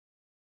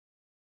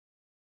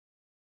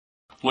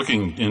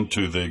Looking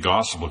into the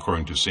Gospel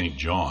according to St.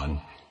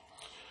 John,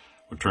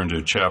 we turn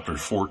to chapter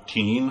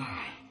 14,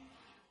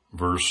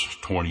 verse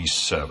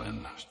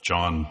 27.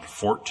 John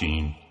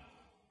 14,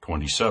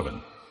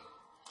 27.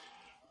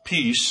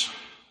 Peace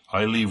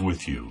I leave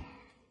with you.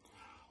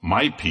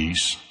 My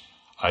peace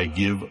I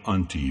give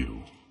unto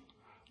you.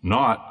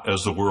 Not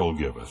as the world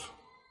giveth,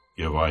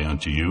 give I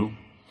unto you.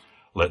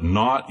 Let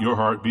not your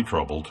heart be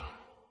troubled,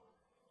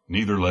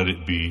 neither let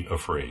it be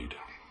afraid.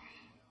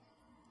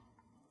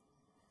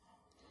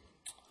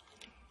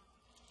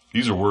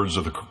 These are words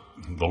of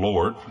the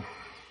Lord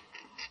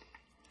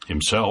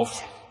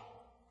himself.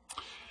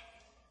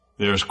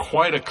 There's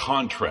quite a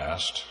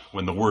contrast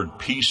when the word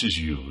peace is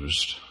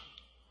used,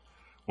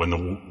 when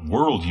the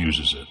world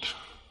uses it,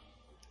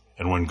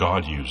 and when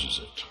God uses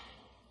it.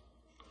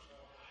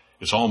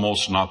 It's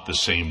almost not the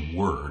same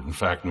word. In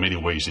fact, in many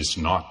ways, it's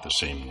not the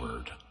same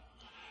word.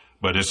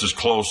 But it's as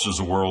close as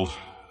the world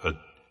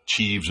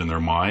achieves in their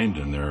mind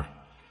and their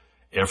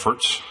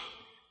efforts.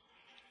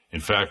 In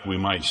fact, we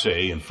might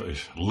say,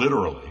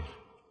 literally,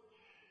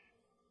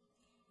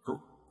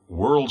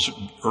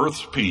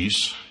 earth's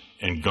peace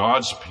and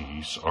God's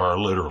peace are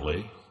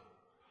literally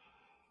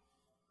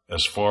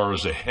as far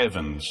as the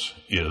heavens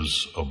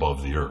is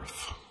above the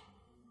earth.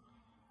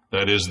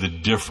 That is the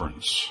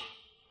difference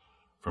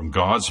from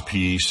God's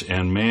peace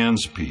and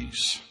man's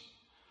peace.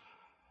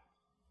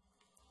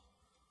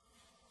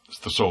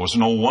 So it's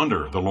no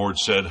wonder the Lord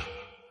said,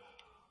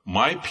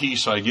 my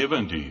peace I give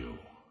unto you,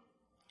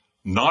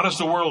 not as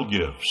the world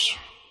gives.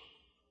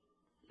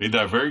 Made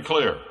that very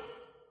clear.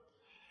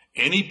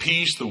 Any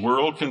peace the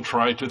world can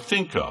try to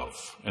think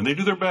of, and they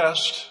do their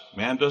best.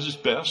 Man does his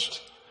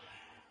best.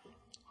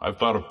 I've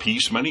thought of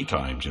peace many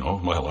times, in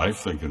my life,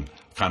 thinking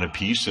kind of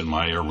peace in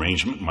my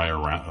arrangement,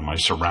 my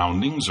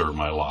surroundings or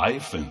my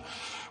life, and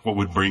what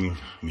would bring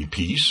me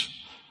peace,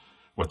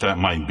 what that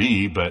might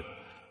be. But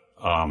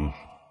the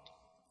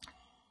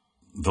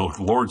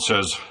Lord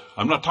says,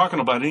 I'm not talking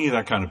about any of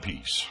that kind of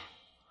peace.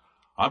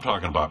 I'm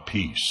talking about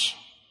peace.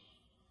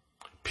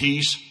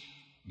 Peace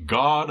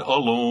God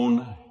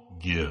alone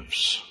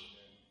gives.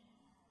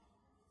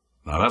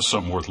 Now that's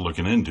something worth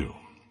looking into.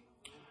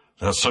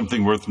 That's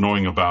something worth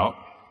knowing about.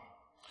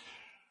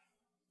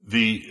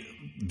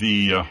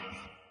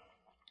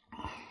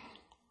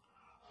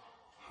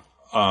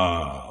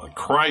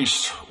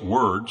 Christ's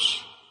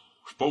words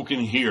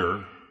spoken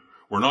here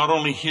were not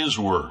only his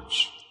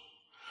words,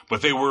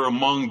 but they were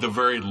among the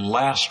very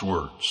last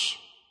words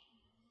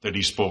that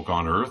he spoke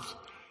on earth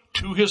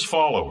to his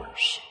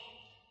followers.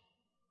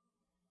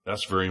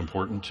 That's very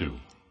important too.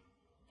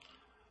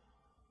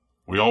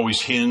 We always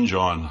hinge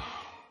on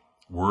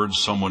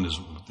words someone is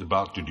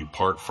about to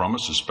depart from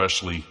us,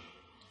 especially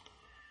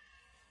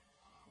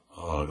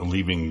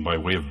leaving by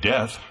way of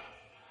death.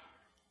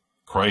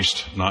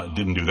 Christ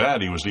didn't do that.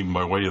 He was leaving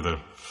by way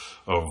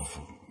of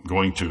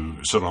going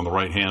to sit on the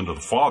right hand of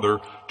the Father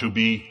to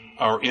be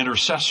our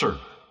intercessor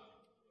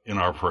in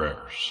our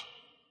prayers.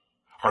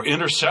 Our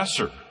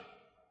intercessor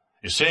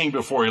is saying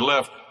before he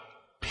left,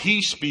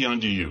 peace be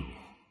unto you.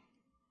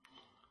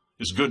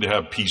 It's good to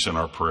have peace in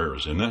our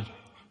prayers, isn't it?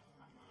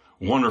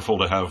 Wonderful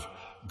to have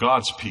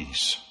God's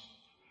peace.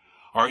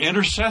 Our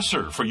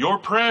intercessor for your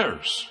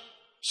prayers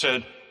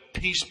said,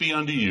 peace be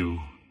unto you,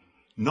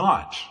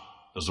 not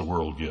as the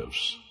world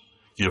gives,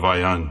 give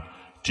I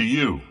unto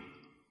you.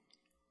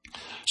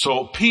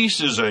 So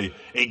peace is a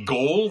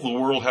goal the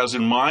world has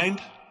in mind.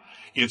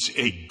 It's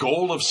a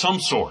goal of some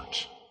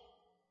sort.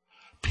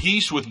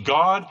 Peace with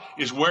God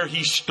is where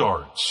he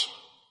starts.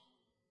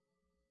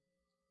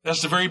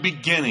 That's the very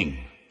beginning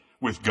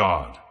with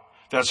God.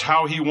 That's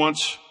how he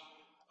wants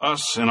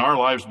us and our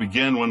lives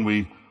begin when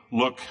we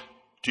look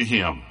to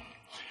him.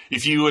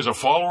 If you, as a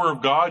follower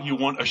of God, you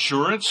want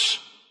assurance,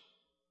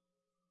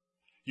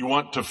 you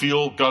want to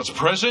feel God's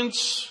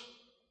presence,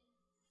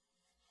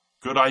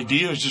 good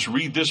idea is just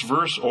read this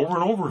verse over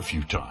and over a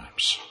few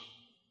times.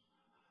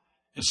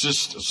 It's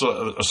just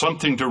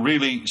something to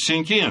really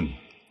sink in.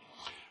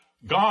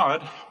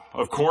 God,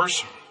 of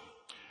course,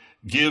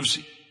 gives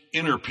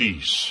inner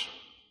peace.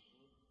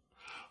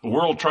 The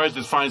world tries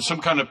to find some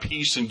kind of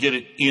peace and get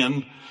it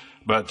in,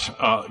 but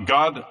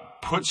God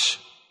puts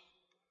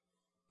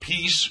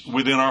peace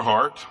within our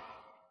heart.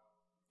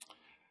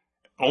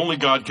 Only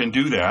God can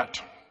do that.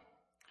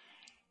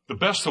 The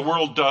best the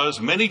world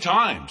does many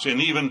times in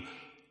even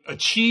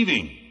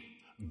achieving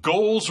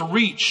goals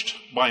reached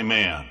by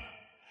man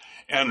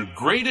and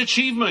great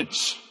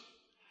achievements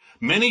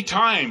many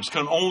times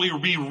can only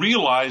be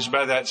realized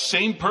by that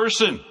same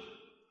person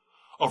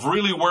of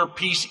really where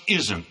peace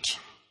isn't,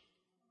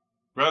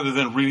 rather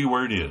than really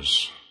where it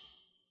is.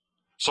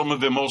 Some of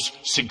the most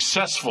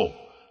successful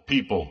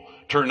people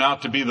turn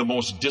out to be the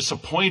most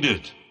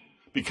disappointed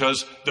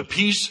because the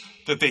peace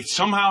that they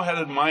somehow had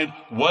in mind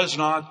was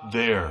not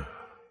there.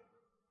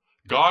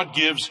 God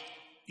gives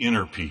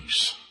inner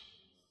peace.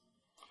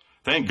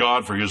 Thank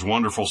God for his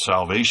wonderful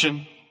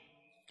salvation.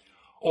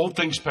 Old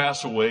things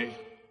pass away.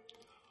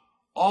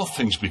 All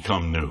things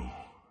become new.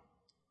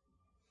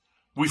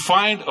 We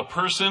find a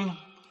person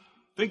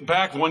Think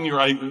back when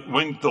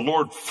the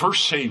Lord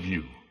first saved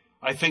you.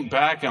 I think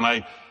back,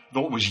 and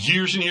though it was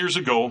years and years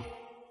ago,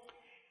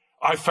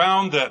 I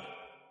found that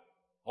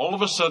all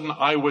of a sudden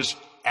I was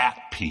at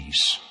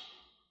peace.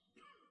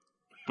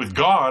 With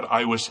God,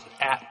 I was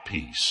at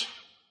peace.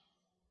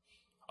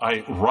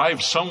 I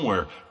arrived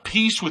somewhere.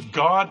 Peace with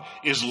God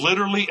is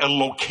literally a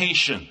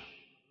location.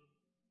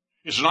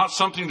 It's not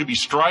something to be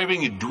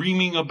striving and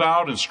dreaming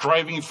about and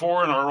striving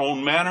for in our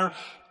own manner.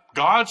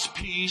 God's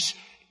peace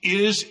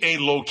is a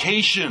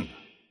location.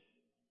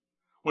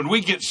 When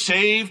we get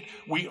saved,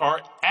 we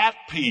are at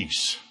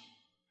peace.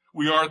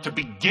 We are at the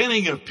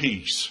beginning of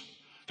peace.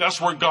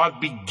 That's where God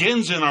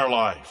begins in our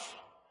life.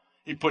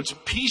 He puts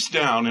peace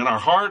down in our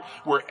heart.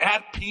 We're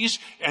at peace,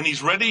 and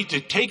He's ready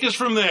to take us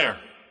from there.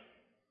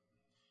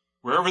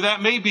 Wherever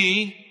that may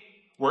be,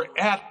 we're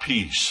at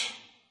peace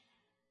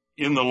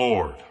in the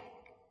Lord.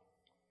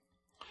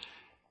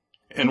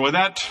 And when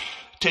that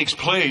takes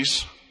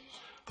place,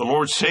 the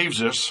Lord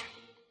saves us.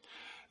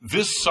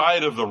 This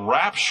side of the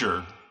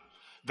rapture,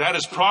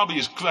 that's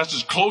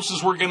as close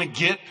as we're going to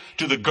get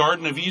to the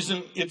Garden of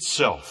Eden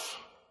itself.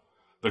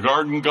 The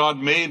garden God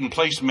made and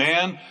placed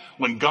man.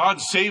 When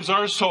God saves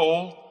our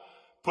soul,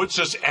 puts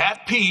us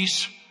at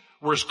peace,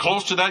 we're as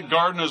close to that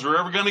garden as we're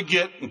ever going to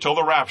get until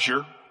the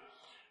rapture.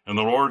 And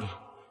the Lord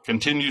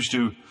continues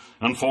to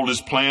unfold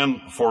His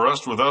plan for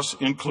us, with us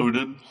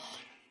included.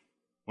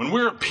 When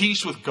we're at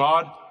peace with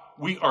God,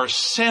 we are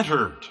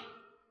centered.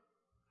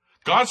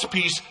 God's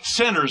peace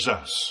centers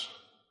us.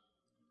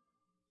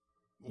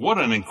 What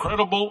an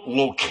incredible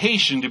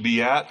location to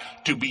be at,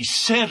 to be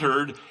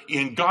centered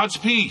in God's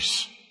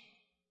peace.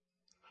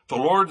 The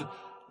Lord,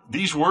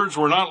 these words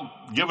were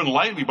not given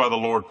lightly by the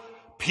Lord.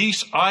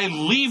 Peace I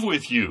leave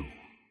with you,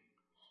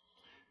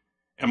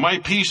 and my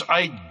peace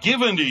I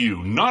give unto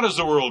you, not as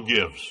the world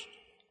gives,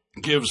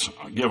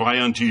 give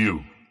I unto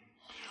you.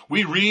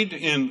 We read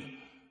in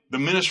the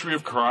ministry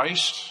of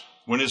Christ,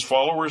 when His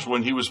followers,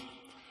 when He was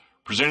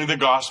presenting the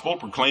gospel,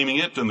 proclaiming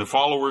it, and the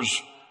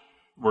followers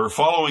were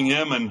following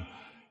Him,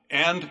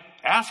 and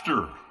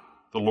after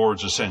the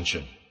Lord's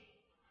ascension,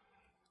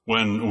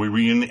 when we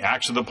read in the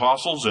Acts of the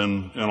Apostles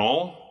and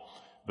all,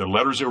 the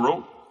letters they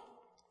wrote,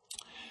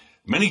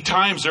 many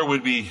times there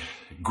would be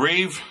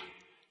grave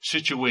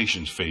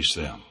situations face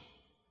them.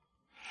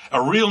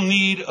 A real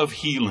need of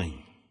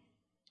healing.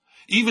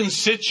 Even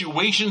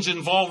situations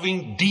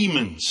involving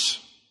demons.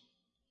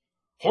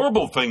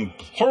 Horrible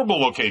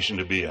location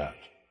to be at.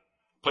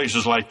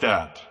 Places like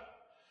that.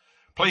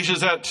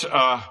 Places that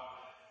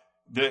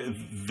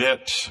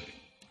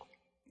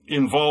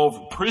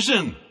involve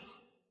prison.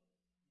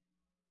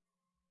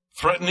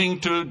 Threatening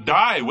to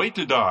die, wait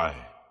to die.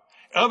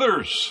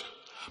 Others.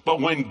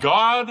 But when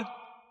God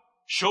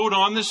showed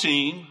on the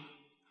scene,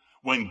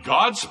 when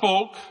God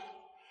spoke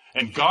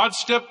and God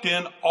stepped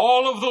in,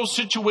 all of those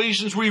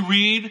situations we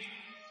read,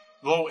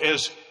 though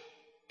as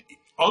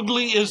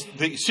ugly as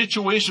the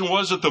situation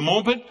was at the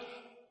moment,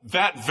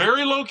 that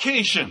very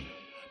location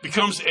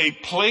becomes a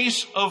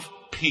place of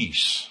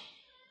peace.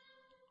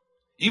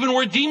 Even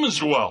where demons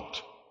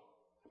dwelt,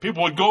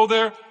 people would go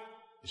there,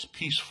 it's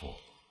peaceful.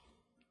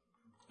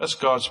 That's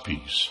God's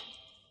peace.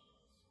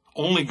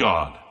 Only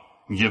God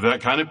can give that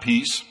kind of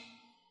peace.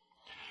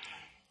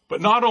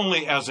 But not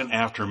only as an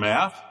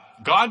aftermath,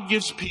 God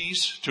gives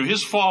peace to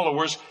His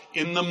followers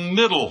in the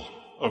middle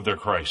of their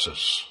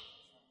crisis.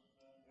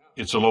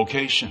 It's a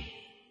location.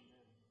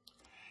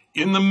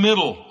 In the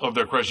middle of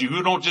their crisis.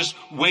 You don't just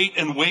wait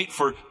and wait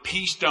for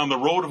peace down the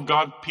road of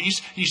God peace.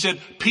 He said,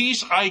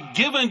 peace I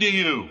give unto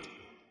you.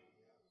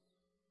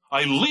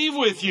 I leave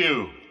with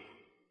you.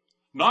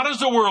 Not as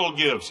the world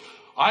gives.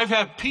 I've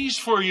had peace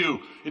for you.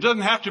 It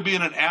doesn't have to be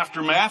in an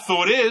aftermath,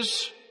 though it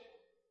is.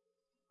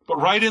 But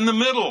right in the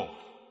middle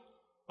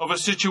of a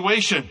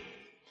situation.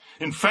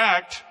 In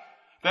fact,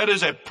 that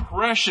is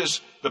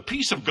the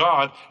peace of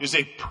God is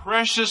a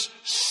precious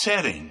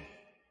setting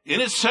in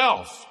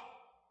itself.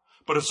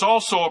 But it's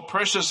also a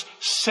precious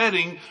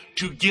setting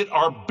to get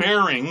our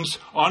bearings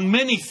on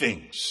many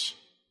things.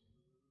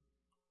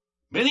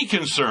 Many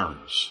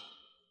concerns.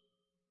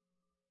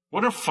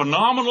 What a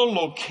phenomenal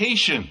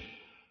location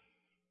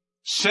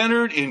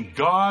centered in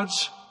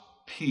God's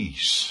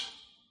peace.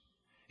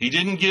 He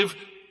didn't give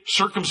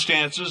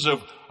circumstances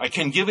of, I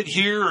can give it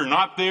here or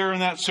not there in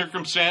that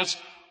circumstance.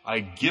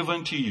 I give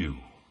unto you.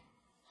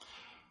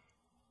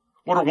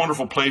 What a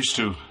wonderful place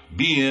to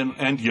be in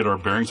and get our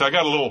bearings. I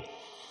got a little,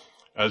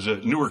 as a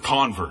newer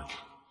convert,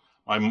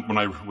 when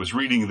I was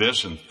reading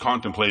this and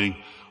contemplating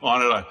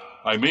on it,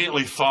 I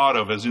immediately thought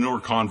of, as a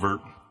newer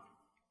convert,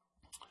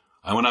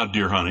 I went out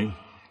deer hunting,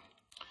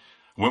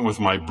 went with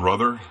my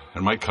brother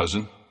and my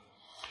cousin,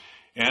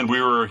 and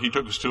he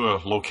took us to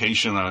a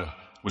location I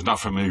was not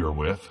familiar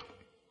with,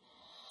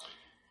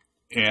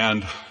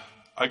 and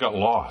I got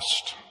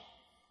lost.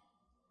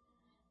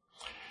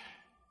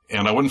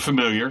 And I wasn't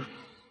familiar.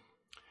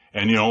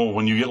 And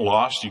when you get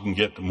lost, you can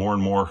get more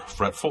and more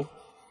fretful,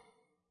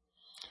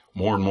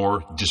 more and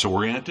more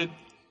disoriented.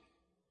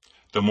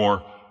 The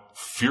more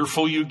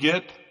fearful you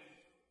get,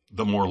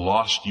 the more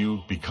lost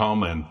you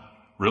become and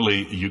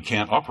really you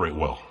can't operate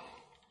well.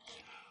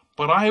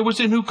 But I was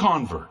a new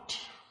convert.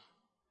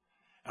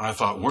 And I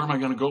thought, where am I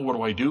going to go? What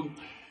do I do?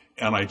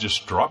 And I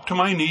just dropped to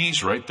my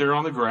knees right there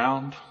on the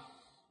ground.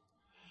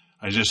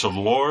 I just said,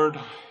 Lord,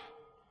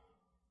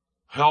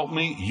 help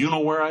me. You know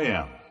where I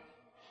am.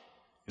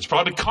 It's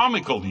probably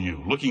comical to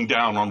you looking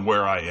down on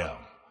where I am.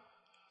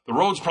 The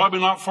road's probably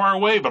not far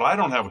away, but I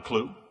don't have a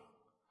clue.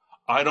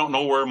 I don't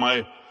know where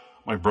my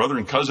brother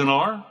and cousin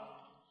are.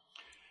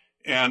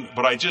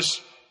 But I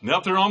just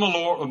knelt there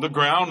on the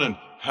ground and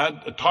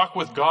had a talk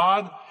with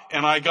God,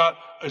 and I got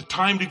a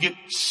time to get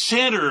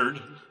centered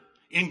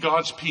in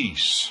God's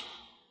peace.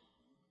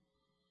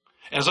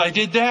 As I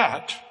did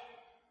that,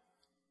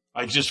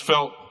 I just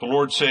felt the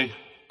Lord say,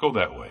 go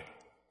that way.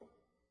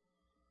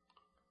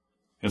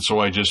 And so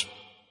I just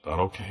thought,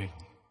 okay.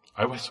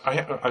 I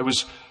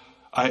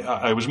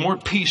was more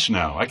at peace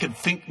now. I could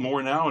think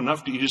more now,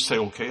 enough to just say,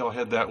 okay, I'll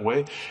head that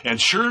way. And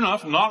sure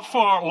enough, not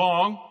far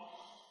along,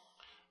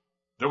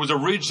 there was a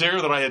ridge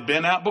there that I had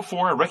been at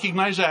before. I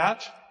recognized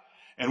that.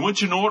 And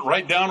wouldn't you know it,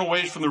 right down a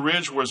ways from the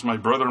ridge was my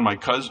brother and my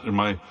cousin.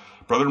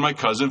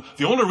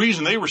 The only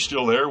reason they were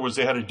still there was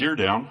they had a deer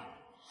down.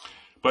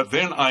 But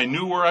then I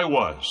knew where I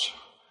was.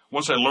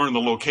 Once I learned the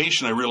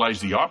location, I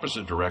realized the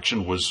opposite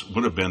direction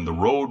would have been the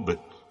road, but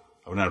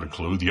I wouldn't have a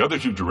clue. The other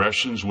two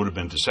directions would have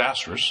been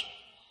disastrous.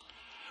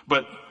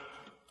 But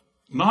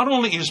not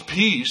only is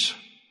peace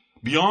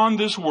beyond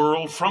this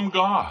world from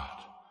God,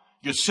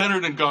 get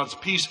centered in God's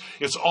peace,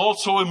 it's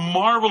also a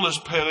marvelous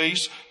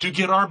place to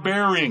get our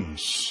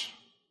bearings.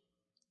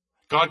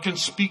 God can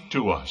speak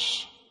to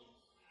us,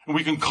 and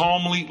we can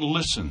calmly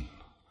listen.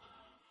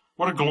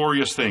 What a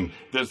glorious thing.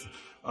 That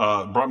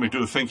brought me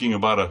to thinking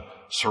about a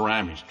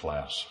ceramics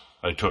class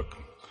I took.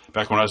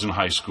 Back when I was in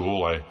high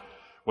school, I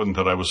wasn't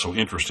that I was so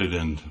interested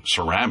in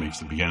ceramics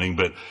at the beginning,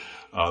 but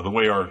the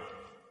way our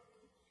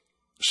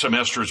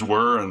semesters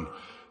were and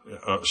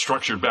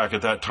structured back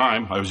at that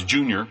time, I was a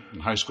junior in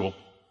high school,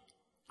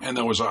 and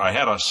I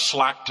had a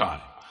slack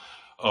time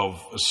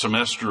of a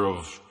semester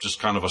of just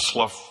kind of a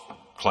slough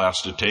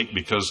class to take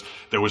because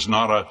there was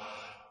not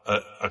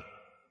a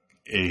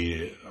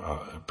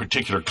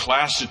particular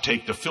class to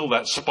take to fill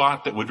that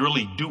spot that would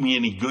really do me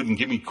any good and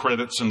give me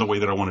credits in the way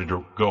that I wanted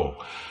to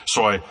go.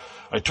 So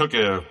I took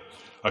a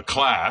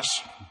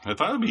class. I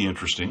thought it would be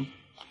interesting,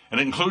 and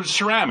it included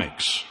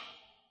ceramics.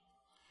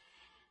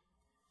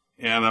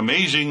 And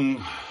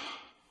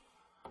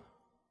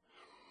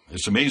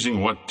it's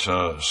amazing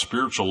what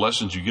spiritual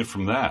lessons you get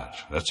from that.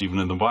 That's even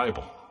in the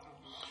Bible.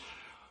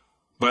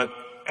 But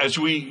as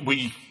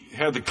we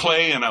had the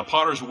clay and a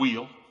potter's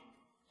wheel,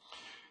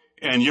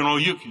 and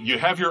you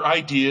have your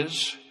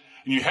ideas,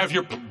 and you have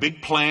your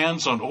big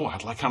plans on,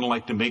 I'd kind of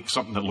like to make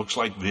something that looks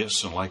like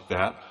this and like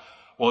that.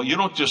 Well, you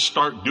don't just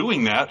start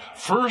doing that.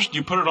 First,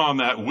 you put it on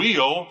that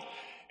wheel,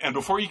 and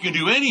before you can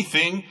do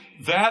anything,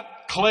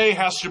 that clay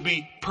has to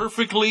be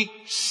perfectly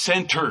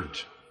centered,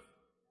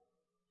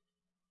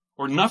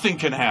 or nothing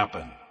can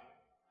happen.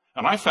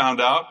 And I found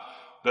out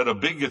that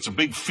it's a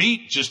big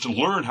feat just to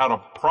learn how to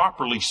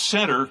properly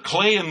center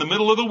clay in the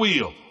middle of the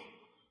wheel.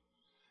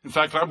 In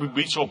fact, I would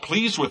be so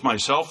pleased with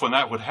myself when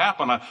that would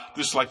happen. I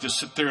just like to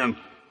sit there and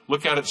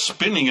look at it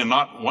spinning and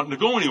not wanting to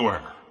go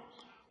anywhere.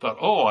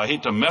 Thought, I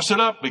hate to mess it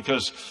up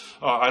because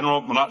I'm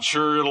not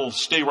sure it'll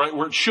stay right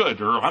where it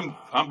should, or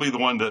I'll be the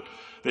one that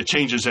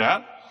changes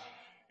that.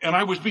 And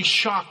I would be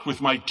shocked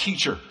with my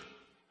teacher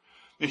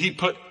that he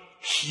put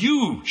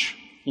huge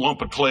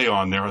lump of clay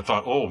on there. I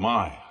thought, oh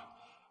my,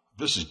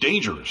 this is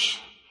dangerous,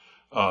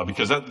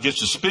 because that gets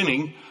to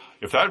spinning.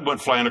 If that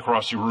went flying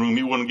across the room,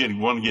 you wouldn't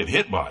want to get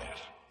hit by it.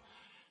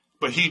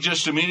 But he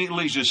just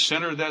immediately just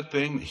centered that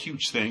thing, the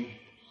huge thing.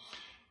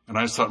 And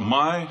I just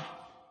thought,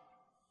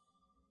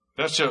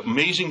 that's an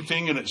amazing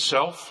thing in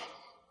itself.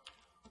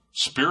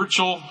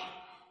 Spiritual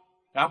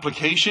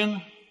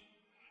application,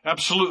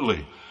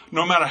 absolutely.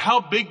 No matter how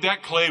big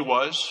that clay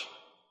was,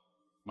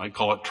 you might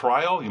call it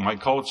trial, you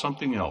might call it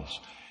something else.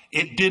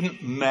 It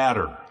didn't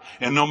matter.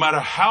 And no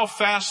matter how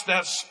fast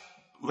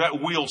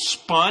that wheel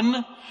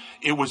spun,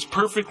 it was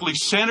perfectly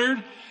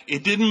centered.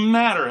 It didn't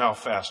matter how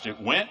fast it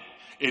went.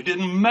 It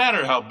didn't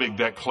matter how big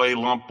that clay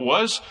lump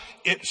was.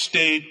 It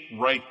stayed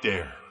right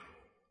there.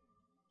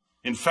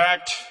 In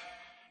fact,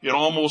 it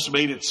almost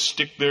made it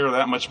stick there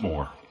that much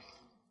more.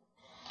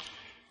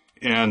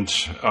 And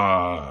it's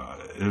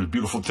a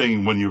beautiful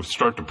thing when you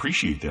start to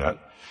appreciate that.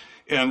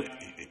 And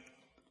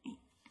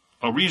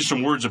I'll read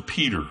some words of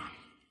Peter.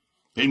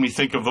 Made me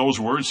think of those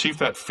words. See if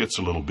that fits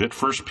a little bit.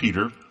 1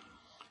 Peter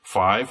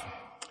 5,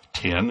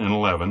 10 and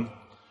 11.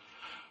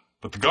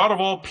 But the God of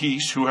all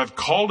peace, who hath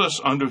called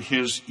us unto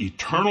his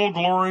eternal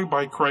glory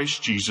by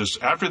Christ Jesus,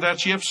 after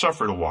that ye have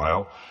suffered a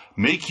while,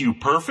 make you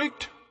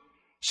perfect,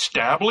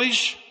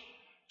 establish,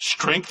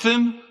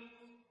 strengthen,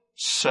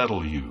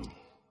 settle you.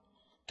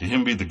 To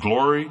him be the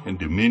glory and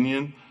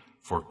dominion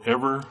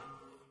forever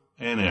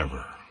and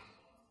ever.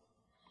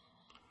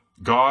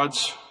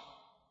 God's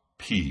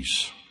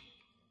peace.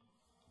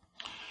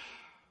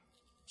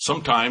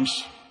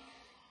 Sometimes,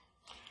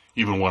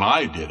 even when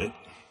I did it,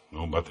 I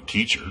don't know about the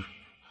teacher,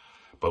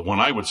 But when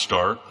I would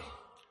start,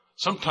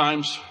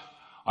 sometimes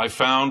I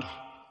found,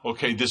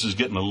 okay, this is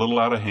getting a little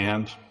out of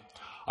hand.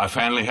 I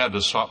finally had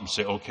to stop and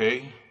say,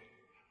 okay,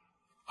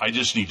 I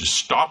just need to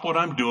stop what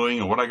I'm doing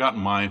and what I got in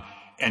mind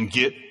and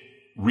get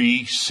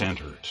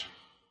re-centered.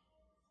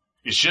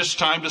 It's just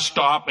time to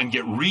stop and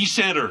get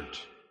re-centered.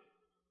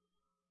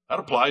 That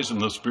applies in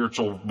the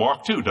spiritual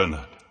walk too, doesn't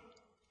it?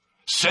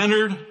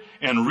 Centered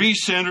and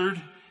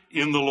re-centered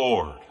in the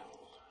Lord.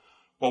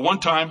 Well, one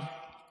time,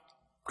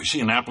 we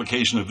see an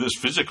application of this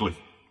physically.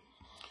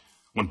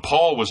 When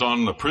Paul was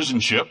on the prison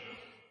ship,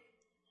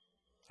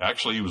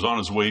 actually he was on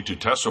his way to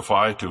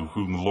testify to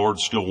whom the Lord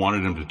still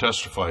wanted him to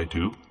testify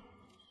to,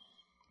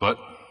 but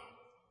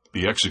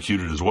be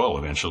executed as well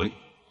eventually.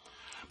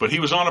 But he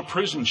was on a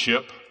prison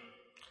ship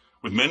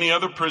with many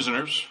other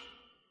prisoners,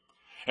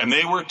 and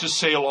they were to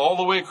sail all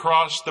the way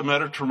across the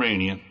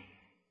Mediterranean.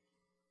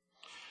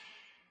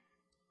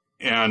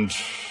 And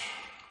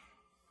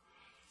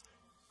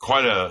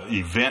quite an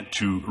event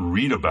to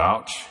read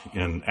about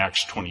in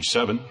Acts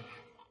 27.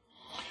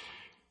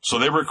 So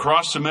they were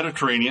across the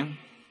Mediterranean,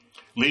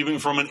 leaving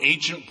from an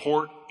ancient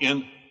port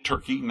in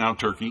Turkey, now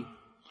Turkey,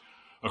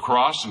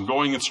 across and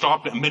going and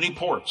stopped at many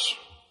ports.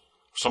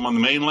 Some on the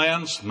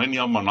mainlands, many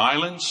of them on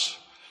islands,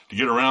 to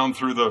get around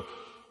through the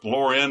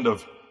lower end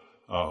of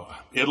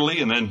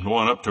Italy and then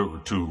going up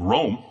to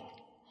Rome.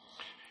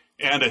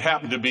 And it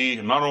happened to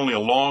be not only a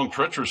long,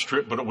 treacherous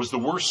trip, but it was the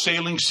worst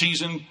sailing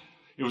season.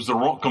 It was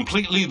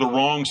completely the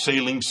wrong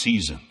sailing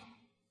season.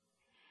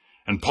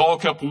 And Paul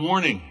kept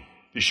warning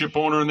the ship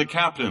owner and the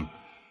captain,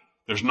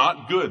 there's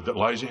not good that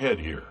lies ahead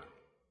here.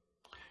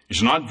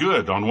 It's not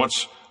good on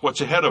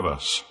what's ahead of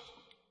us.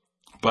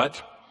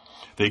 But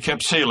they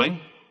kept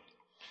sailing.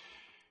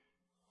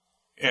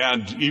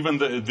 And even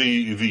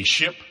the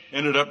ship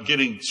ended up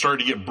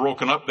started to get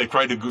broken up. They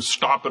tried to go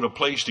stop at a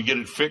place to get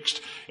it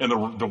fixed.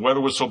 And the weather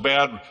was so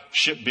bad,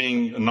 ship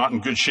being not in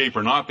good shape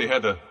or not, they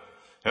had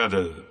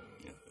to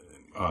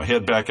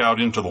head back out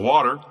into the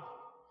water.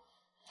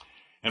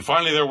 And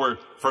finally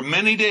for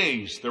many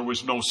days, there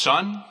was no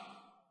sun,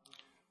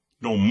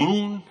 no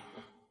moon,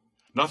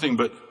 nothing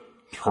but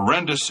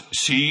horrendous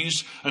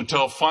seas,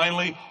 until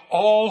finally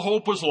all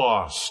hope was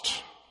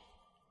lost.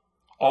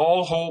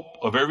 All hope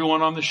of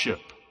everyone on the ship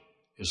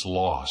is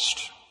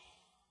lost.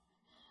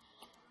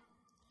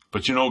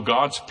 But you know,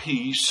 God's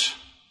peace,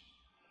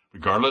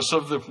 regardless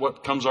of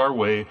what comes our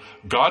way,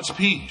 God's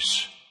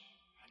peace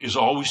is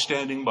always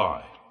standing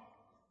by.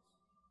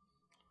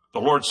 The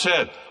Lord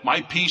said,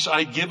 my peace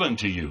I give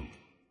unto you.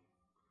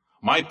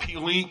 My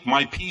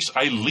peace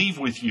I leave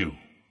with you.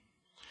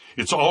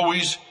 It's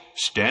always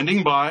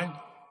standing by.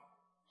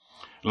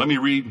 Let me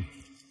read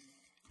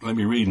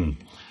in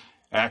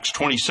Acts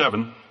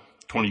 27,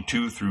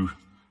 22 through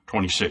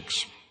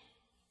 26.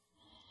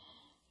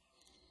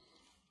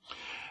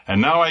 And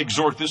now I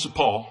exhort, this is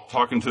Paul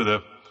talking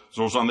to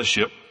those on the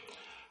ship.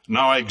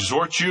 Now I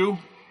exhort you,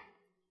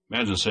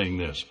 imagine saying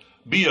this,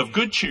 be of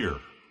good cheer.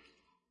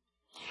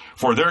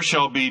 For there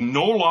shall be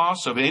no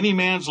loss of any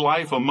man's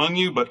life among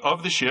you, but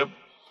of the ship.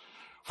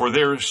 For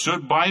there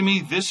stood by me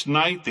this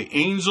night the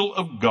angel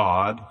of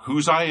God,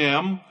 whose I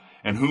am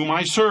and whom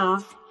I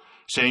serve,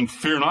 saying,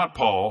 fear not,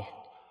 Paul,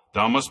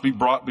 thou must be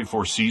brought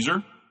before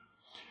Caesar.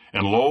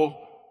 And lo,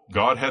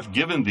 God hath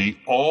given thee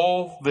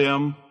all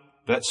them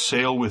that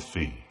sail with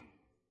thee.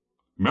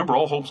 Remember,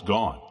 all hope's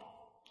gone.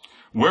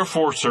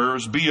 Wherefore,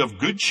 sirs, be of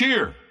good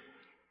cheer,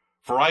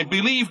 for I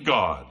believe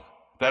God,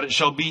 that it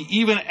shall be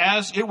even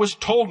as it was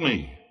told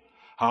me.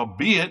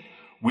 Howbeit,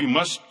 we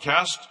must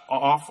cast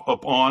off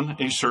upon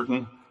a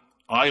certain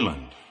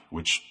island,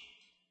 which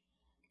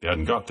they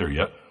hadn't got there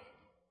yet.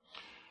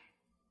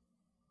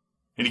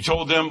 And he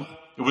told them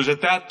it was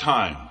at that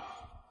time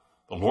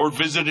the Lord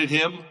visited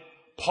him.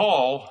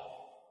 Paul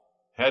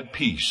had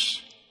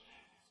peace.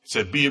 He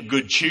said, be of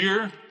good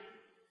cheer.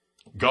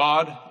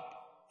 God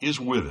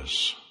is with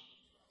us.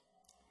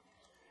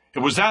 It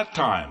was that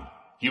time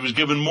he was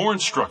given more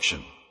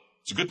instruction.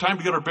 It's a good time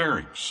to get our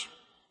bearings.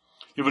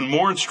 Given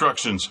more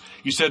instructions.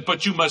 He said,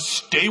 but you must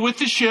stay with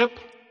the ship.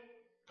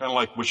 Kind of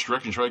like, which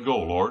direction should I go,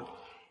 Lord?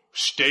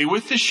 Stay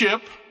with the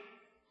ship.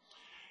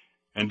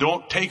 And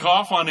don't take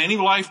off on any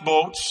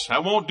lifeboats.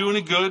 That won't do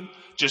any good.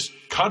 Just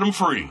cut them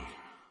free.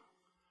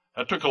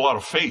 That took a lot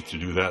of faith to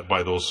do that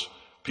by those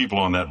people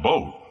on that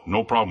boat.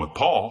 No problem with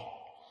Paul.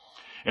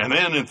 And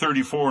then in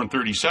 34 and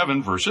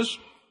 37 verses,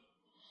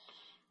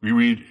 we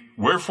read,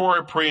 wherefore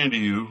I pray unto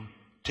you,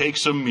 take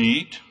some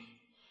meat,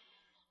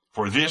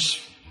 for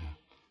this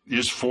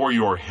is for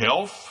your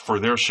health, for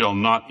there shall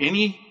not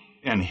any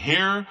an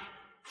hair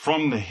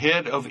from the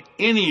head of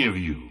any of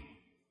you.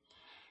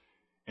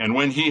 And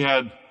when he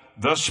had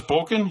thus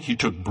spoken, he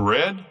took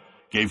bread,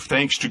 gave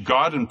thanks to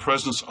God in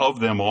presence of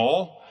them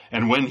all,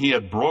 and when he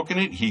had broken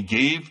it, he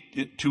gave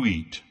it to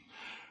eat.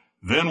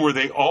 Then were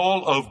they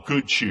all of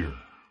good cheer.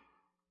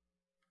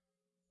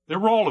 They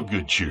were all of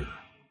good cheer.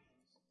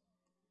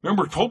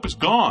 Remember, hope is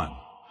gone.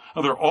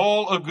 Now, they're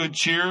all of good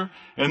cheer,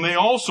 and they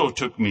also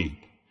took meat.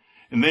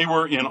 And they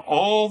were in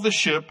all the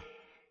ship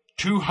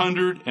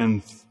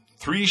 230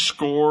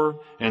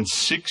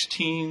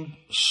 16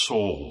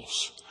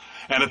 souls.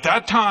 And at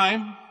that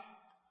time,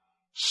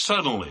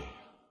 suddenly,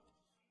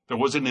 there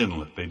was an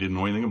inlet they didn't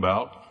know anything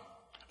about.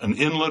 An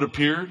inlet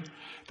appeared.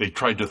 They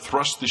tried to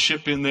thrust the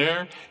ship in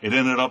there. It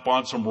ended up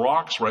on some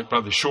rocks right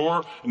by the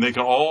shore, and they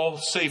could all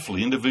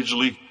safely,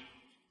 individually,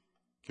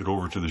 get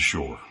over to the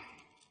shore.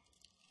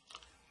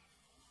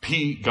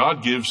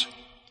 God gives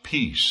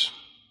peace.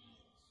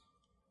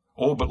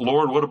 Oh, but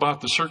Lord, what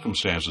about the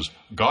circumstances?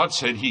 God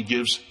said he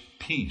gives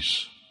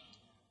peace.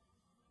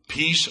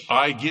 Peace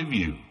I give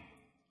you.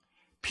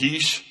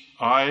 Peace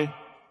I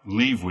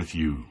leave with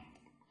you.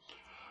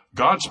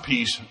 God's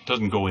peace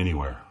doesn't go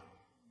anywhere.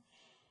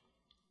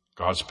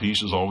 God's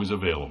peace is always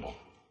available.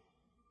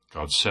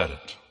 God said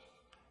it,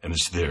 and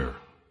it's there.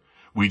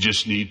 We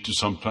just need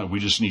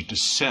to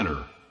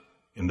center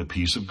in the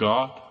peace of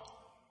God,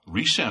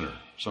 recenter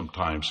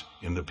sometimes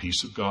in the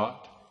peace of God.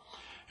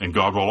 And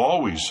God will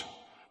always,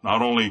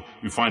 not only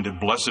we find it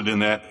blessed in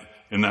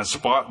that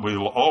spot, but he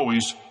will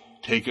always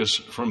take us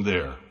from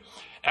there.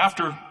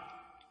 After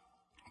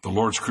the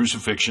Lord's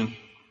crucifixion,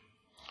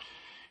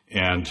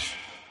 and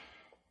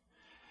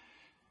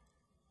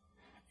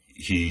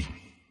he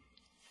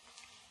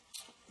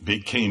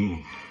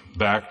came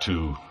back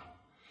to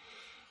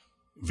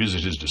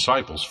visit his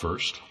disciples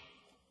first.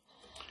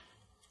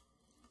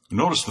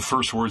 Notice the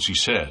first words he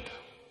said.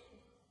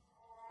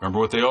 Remember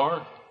what they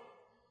are?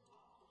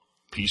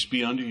 Peace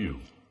be unto you.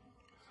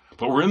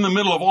 But we're in the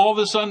middle of all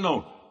this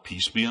unknown.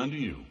 Peace be unto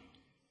you.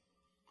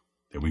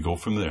 Then we go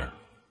from there.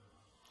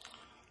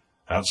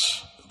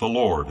 That's the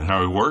Lord and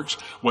how he works.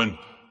 When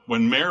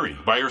Mary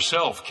by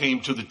herself came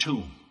to the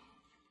tomb,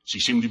 she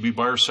seemed to be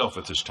by herself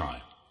at this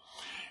time,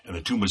 and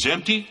the tomb was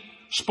empty,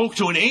 spoke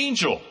to an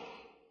angel.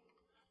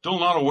 Still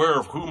not aware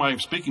of whom I'm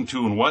speaking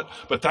to and what,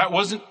 but that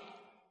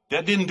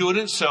didn't do it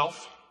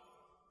itself.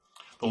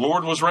 The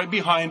Lord was right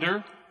behind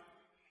her.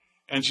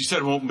 And she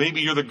said, well, maybe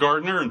you're the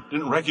gardener, and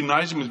didn't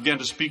recognize him and began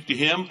to speak to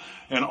him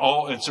and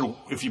said,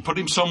 if you put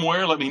him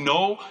somewhere, let me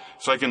know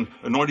so I can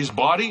anoint his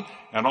body.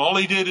 And all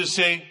he did is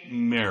say,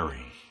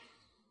 Mary.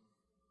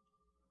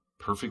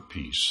 Perfect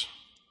peace.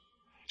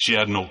 She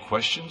had no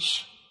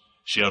questions.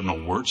 She had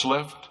no words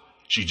left.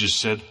 She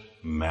just said,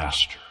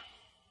 Master.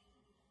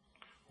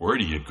 Where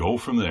do you go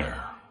from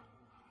there?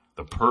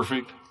 The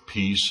perfect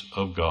peace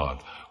of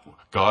God.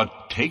 God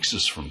takes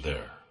us from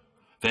there.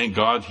 Thank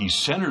God he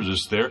centers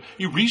us there.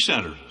 He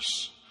recenters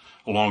us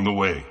along the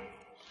way.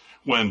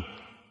 When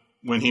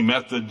he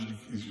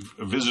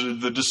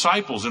visited the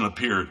disciples and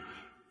appeared,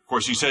 of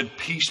course he said,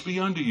 peace be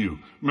unto you.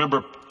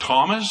 Remember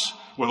Thomas?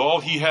 With all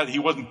he had, he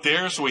wasn't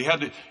there, so he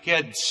had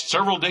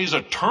several days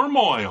of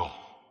turmoil.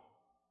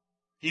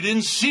 He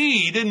didn't see,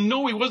 he didn't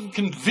know, he wasn't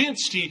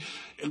convinced.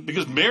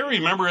 Because Mary,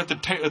 remember at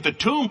the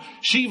tomb,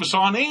 she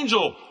saw an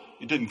angel.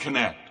 It didn't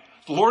connect.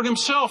 The Lord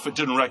himself, it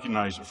didn't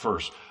recognize at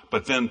first.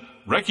 But then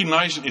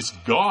recognizing it's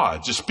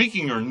God, just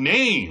speaking her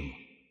name.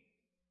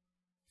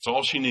 That's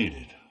all she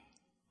needed.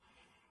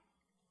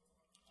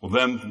 Well,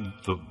 then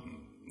the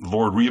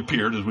Lord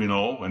reappeared, as we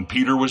know, and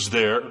Peter was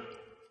there.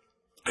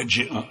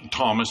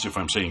 Thomas, if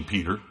I'm saying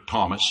Peter,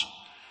 Thomas.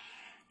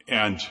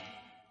 And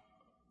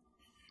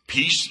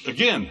peace,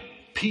 again,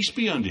 peace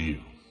be unto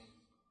you.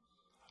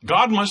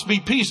 God must be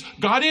peace.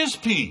 God is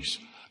peace.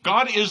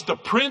 God is the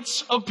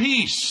Prince of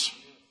Peace.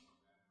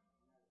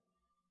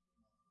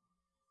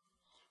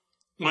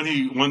 When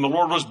the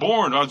Lord was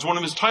born, it's one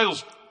of his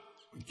titles,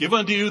 give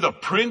unto you the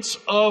Prince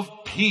of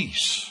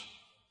Peace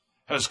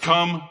has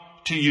come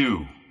to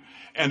you.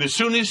 And as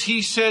soon as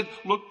he said,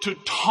 look to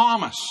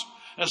Thomas,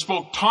 and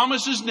spoke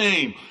Thomas's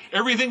name,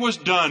 everything was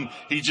done.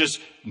 He just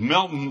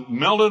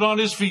melted on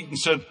his feet and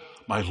said,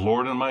 my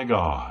Lord and my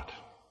God.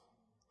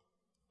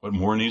 What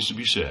more needs to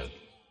be said?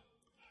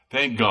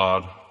 Thank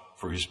God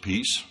for his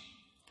peace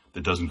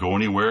that doesn't go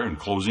anywhere. In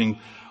closing,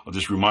 I'll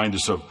just remind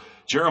us of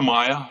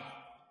Jeremiah.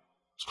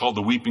 It's called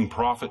the weeping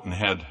prophet, and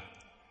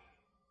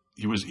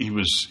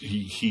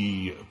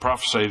he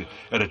prophesied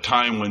at a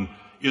time when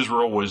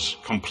Israel was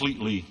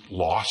completely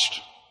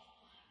lost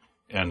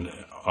and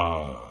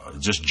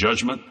just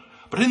judgment.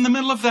 But in the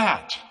middle of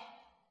that,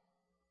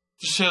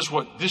 this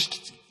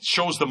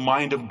shows the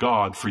mind of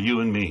God for you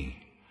and me.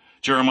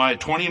 Jeremiah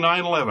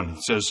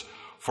 29:11 says,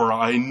 for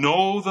I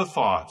know the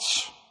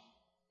thoughts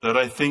that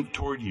I think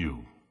toward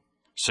you,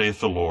 saith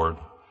the Lord,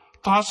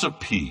 thoughts of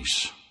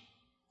peace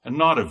and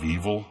not of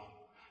evil,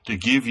 to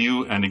give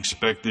you an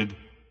expected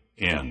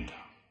end.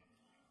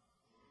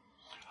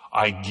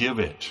 I give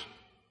it.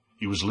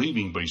 He was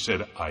leaving, but he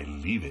said, I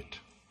leave it.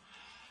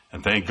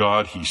 And thank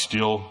God he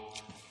still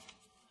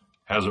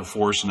has it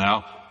for us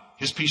now.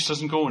 His peace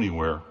doesn't go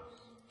anywhere.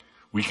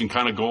 We can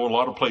kind of go a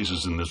lot of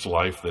places in this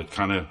life that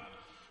kind of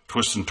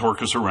twist and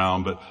torque us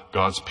around, but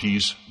God's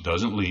peace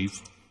doesn't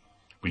leave.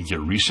 We can get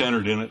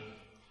recentered in it,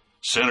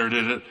 centered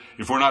in it.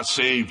 If we're not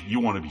saved, you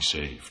want to be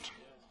saved.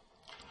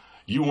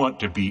 You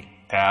want to be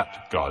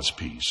at God's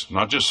peace,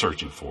 not just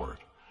searching for it.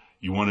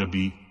 You want to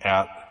be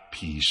at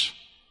peace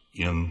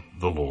in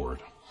the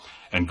Lord.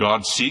 And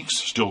God seeks,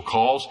 still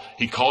calls.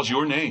 He calls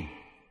your name.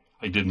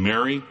 He did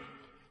Mary,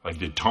 like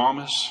did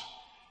Thomas.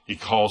 He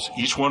calls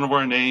each one of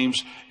our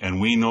names, and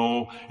we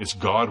know it's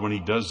God when he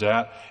does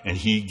that, and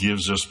he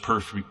gives us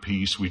perfect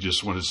peace. We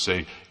just want to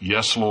say,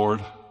 yes, Lord,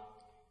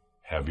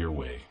 have your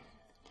way.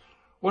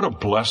 What a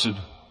blessed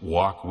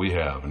walk we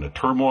have in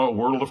a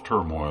world of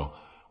turmoil.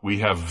 We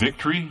have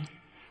victory.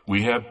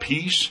 We have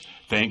peace.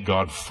 Thank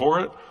God for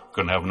it. We're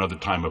going to have another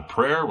time of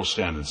prayer. We'll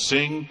stand and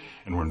sing,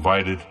 and we're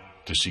invited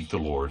to seek the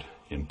Lord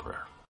in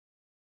prayer.